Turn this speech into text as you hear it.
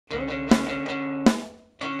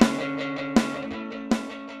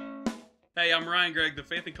Hey, I'm Ryan Gregg, the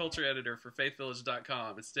Faith and Culture Editor for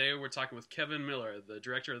FaithVillage.com. And today we're talking with Kevin Miller, the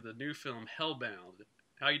director of the new film Hellbound.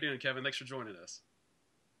 How you doing, Kevin? Thanks for joining us.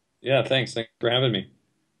 Yeah, thanks. Thanks for having me.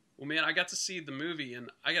 Well, man, I got to see the movie, and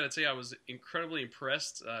I got to tell you, I was incredibly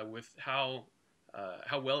impressed with how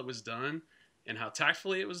well it was done and how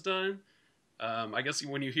tactfully it was done. I guess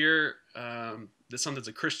when you hear that something's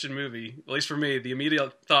a Christian movie, at least for me, the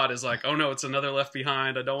immediate thought is like, oh no, it's another Left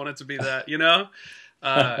Behind. I don't want it to be that, you know?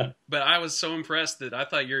 But I was so impressed that I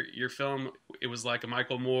thought your film, it was like a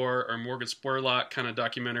Michael Moore or Morgan Spurlock kind of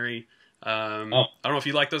documentary. Oh, I don't know if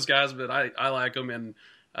you like those guys, but I like them. And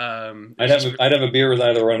I'd have a beer with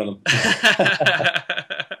either one of them.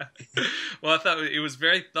 well, I thought it was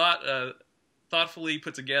very thoughtfully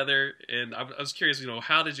put together, and I was curious,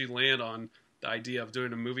 how did you land on the idea of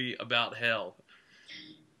doing a movie about hell?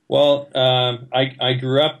 Well, I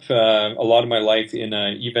grew up a lot of my life in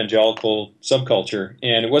an evangelical subculture,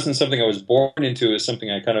 and it wasn't something I was born into. It was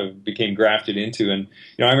something I kind of became grafted into. And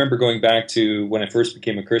I remember going back to when I first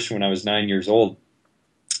became a Christian when I was 9 years old.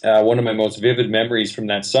 One of my most vivid memories from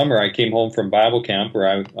that summer, I came home from Bible camp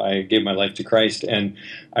where I gave my life to Christ, and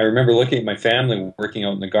I remember looking at my family working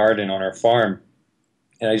out in the garden on our farm,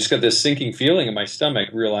 and I just got this sinking feeling in my stomach,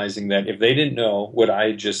 realizing that if they didn't know what I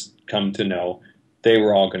had just come to know, they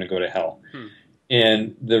were all going to go to hell.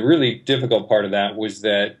 And the really difficult part of that was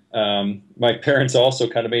that my parents also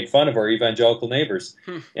kind of made fun of our evangelical neighbors.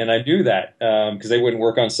 And I knew that because they wouldn't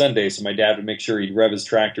work on Sundays, so my dad would make sure he'd rev his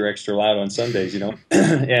tractor extra loud on Sundays,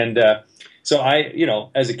 and so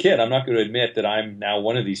as a kid, I'm not going to admit that I'm now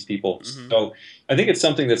one of these people. So I think it's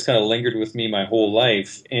something that's kind of lingered with me my whole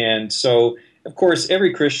life. And so, of course,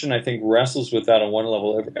 every Christian, I think, wrestles with that on one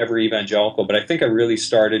level, every evangelical. But I think I really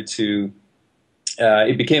started to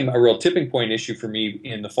it became a real tipping point issue for me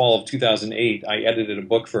in the fall of 2008. I edited a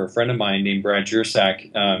book for a friend of mine named Brad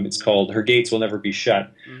Jersak. It's called Her Gates Will Never Be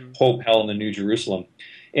Shut, Hope, Hell, and the New Jerusalem.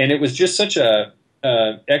 And it was just such a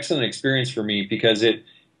excellent experience for me because it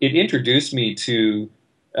introduced me to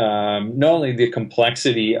not only the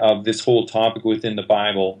complexity of this whole topic within the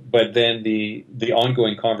Bible, but then the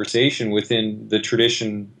ongoing conversation within the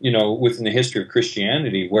tradition, within the history of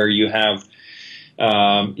Christianity, where you have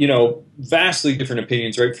vastly different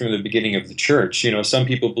opinions right from the beginning of the church. Some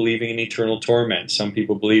people believing in eternal torment, some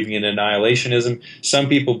people believing in annihilationism, some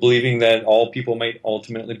people believing that all people might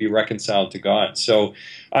ultimately be reconciled to God. So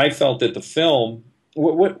I felt that the film,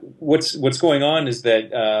 what's going on is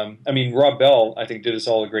that, Rob Bell, I think, did us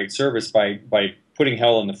all a great service by putting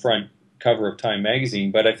hell on the front cover of Time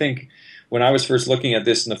magazine. But I think when I was first looking at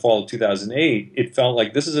this in the fall of 2008, it felt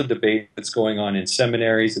like this is a debate that's going on in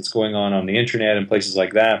seminaries, it's going on the internet and places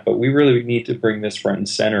like that, but we really need to bring this front and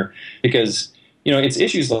center because, it's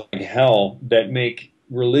issues like hell that make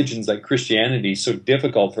religions like Christianity so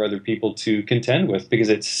difficult for other people to contend with because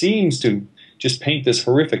it seems to just paint this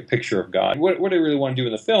horrific picture of God. What I really want to do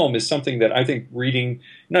in the film is something that I think reading,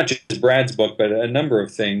 not just Brad's book, but a number of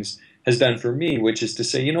things has done for me, which is to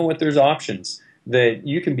say, there's options. That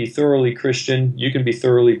you can be thoroughly Christian, you can be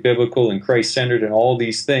thoroughly biblical and Christ-centered and all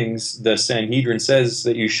these things the Sanhedrin says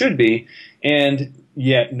that you should be, and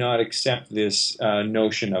yet not accept this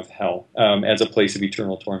notion of hell as a place of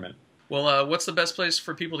eternal torment. Well, what's the best place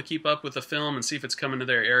for people to keep up with the film and see if it's coming to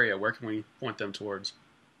their area? Where can we point them towards?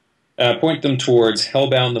 Point them towards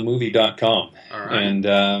hellboundthemovie.com. All right.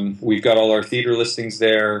 And we've got all our theater listings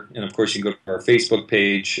there. And, of course, you can go to our Facebook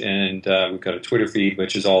page. And we've got a Twitter feed,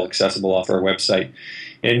 which is all accessible off our website.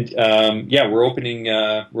 And, we're opening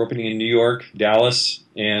in New York, Dallas,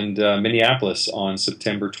 and Minneapolis on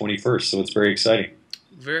September 21st. So it's very exciting.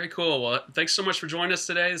 Very cool. Well, thanks so much for joining us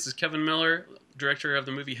today. This is Kevin Miller, director of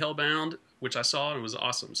the movie Hellbound, which I saw and it was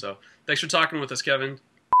awesome. So thanks for talking with us, Kevin.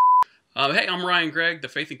 Hey, I'm Ryan Gregg, the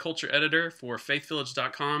Faith and Culture Editor for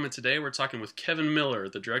FaithVillage.com, and today we're talking with Kevin Miller,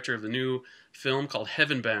 the director of the new film called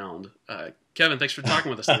Heavenbound. Kevin, thanks for talking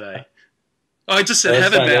with us today. Oh, I just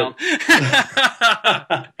said Heavenbound.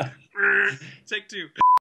 Take two.